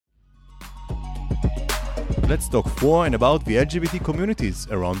let's talk for and about the LGBT communities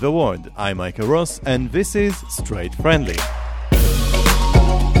around the world. I'm Michael Ross, and this is Straight Friendly.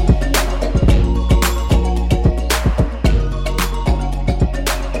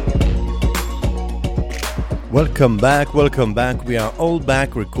 Welcome back. We are all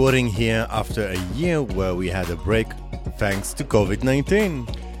back recording here after a year where we had a break thanks to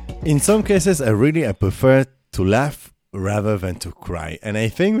COVID-19. In some cases, I prefer to laugh rather than to cry. And I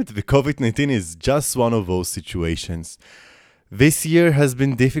think that the COVID-19 is just one of those situations. This year has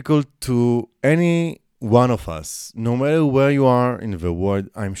been difficult to any one of us. No matter where you are in the world,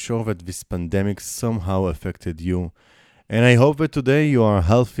 I'm sure that this pandemic somehow affected you. And I hope that today you are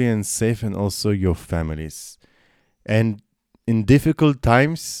healthy and safe, and also your families. And in difficult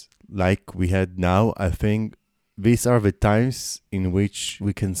times like we had now, I think these are the times in which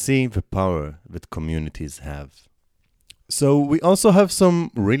we can see the power that communities have. So we also have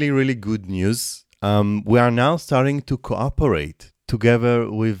some really good news. We are now starting to cooperate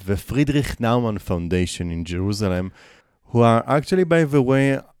together with the Friedrich Naumann Foundation in Jerusalem, who are actually, by the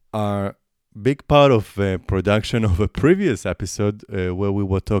way, are big part of the production of a previous episode where we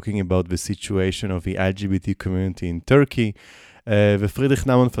were talking about the situation of the LGBT community in Turkey. The Friedrich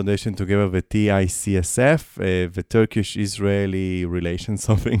Naumann Foundation, together with TICSF, the Turkish-Israeli relations,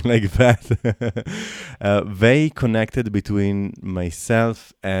 something like that, they connected between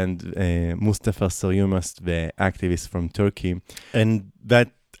myself and Mustafa Sarıyılmaz, the activist from Turkey. And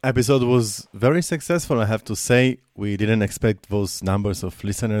that episode was very successful, I have to say. We didn't expect those numbers of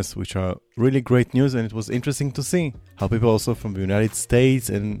listeners, which are really great news, and it was interesting to see how people also from the United States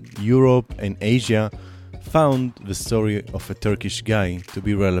and Europe and Asia found the story of a Turkish guy to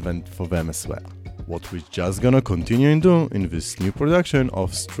be relevant for them as well. What we're just gonna continue and do in this new production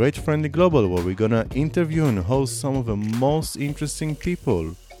of Straight Friendly Global, where we're gonna interview and host some of the most interesting people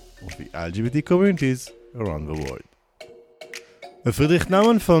of the LGBT communities around the world. The Friedrich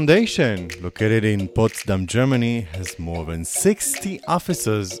Naumann Foundation, located in Potsdam, Germany, has more than 60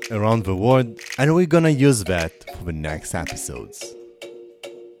 offices around the world, and we're gonna use that for the next episodes.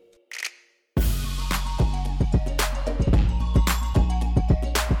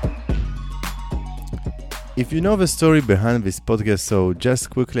 If you know the story behind this podcast, so just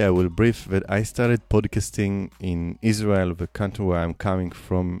quickly I will brief that I started podcasting in Israel, the country where I'm coming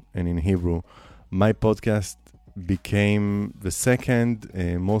from, and in Hebrew. My podcast became the second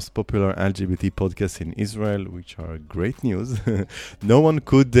most popular LGBT podcast in Israel, which are great news. No one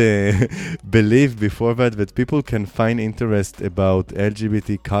could believe before that people can find interest about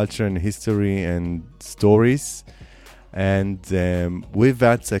LGBT culture and history and stories. And with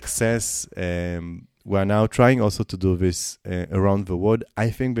that success, we are now trying also to do this around the world.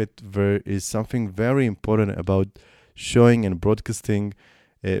 I think that there is something very important about showing and broadcasting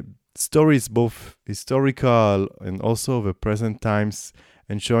stories, both historical and also the present times,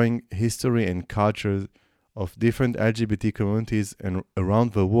 and showing history and culture of different LGBT communities and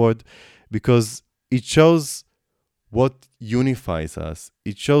around the world, because it shows what unifies us.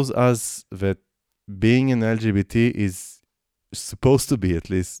 It shows us that being an LGBT is supposed to be, at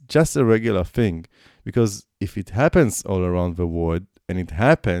least, just a regular thing. Because if it happens all around the world, and it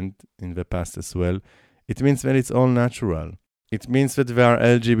happened in the past as well, it means that it's all natural. It means that there are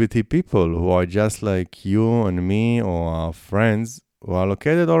LGBT people who are just like you and me or our friends who are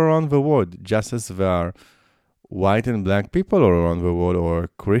located all around the world, just as there are white and black people all around the world, or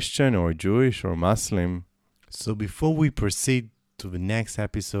Christian or Jewish or Muslim. So before we proceed to the next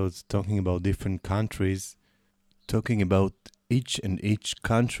episodes talking about different countries, talking about each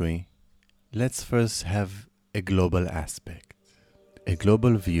country, let's first have a global aspect, a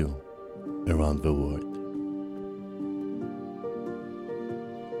global view around the world.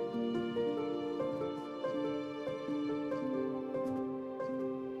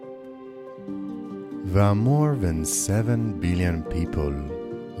 There are more than 7 billion people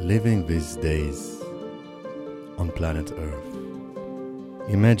living these days on planet Earth.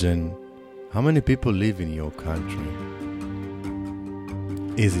 Imagine how many people live in your country.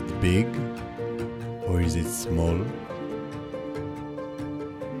 Is it big or is it small?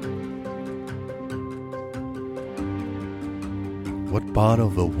 What part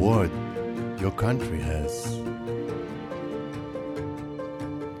of the world your country has?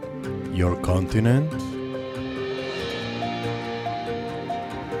 Your continent?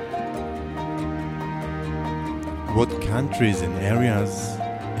 What countries and areas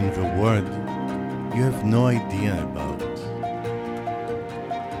in the world you have no idea about?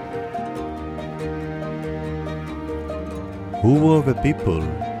 Who were the people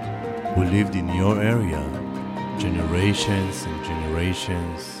who lived in your area generations and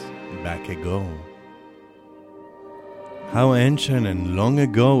generations back ago? How ancient and long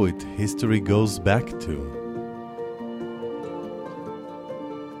ago history goes back to.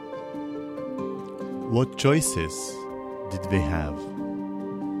 What choices did they have?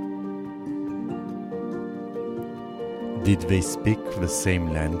 Did they speak the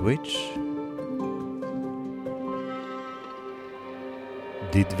same language?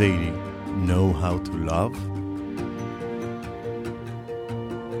 Did they know how to love?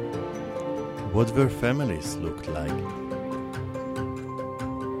 What their families looked like?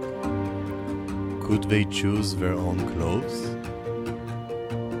 Could they choose their own clothes?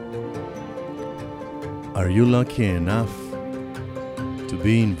 Are you lucky enough to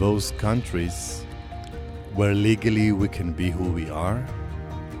be in those countries where legally we can be who we are?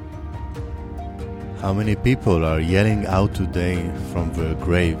 How many people are yelling out today from their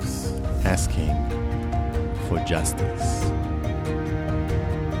graves asking for justice?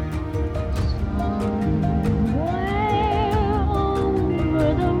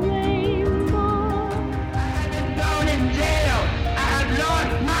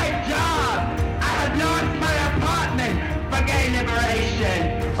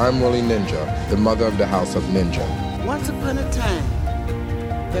 I'm Willie Ninja, the mother of the House of Ninja. Once upon a time,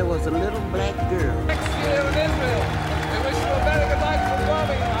 there was a little black girl. Next year in Israel, we wish you a very good night from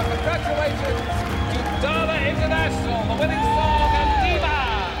Birmingham. Our congratulations to Dara International, the winning song and Diva.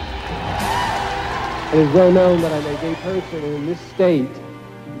 It is well known that I'm a gay person, and in this state,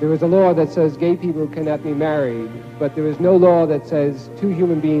 there is a law that says gay people cannot be married, but there is no law that says two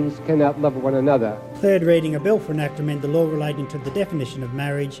human beings cannot love one another. Third reading, a bill for an act to amend the law relating to the definition of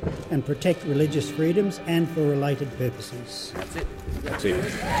marriage and protect religious freedoms and for related purposes. That's it. That's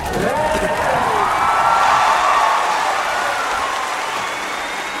it.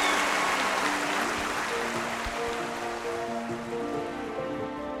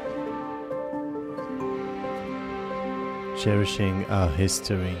 Cherishing our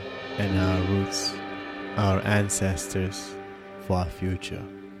history and our roots, our ancestors, for our future,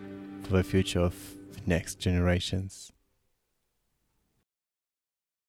 for the future of next generations.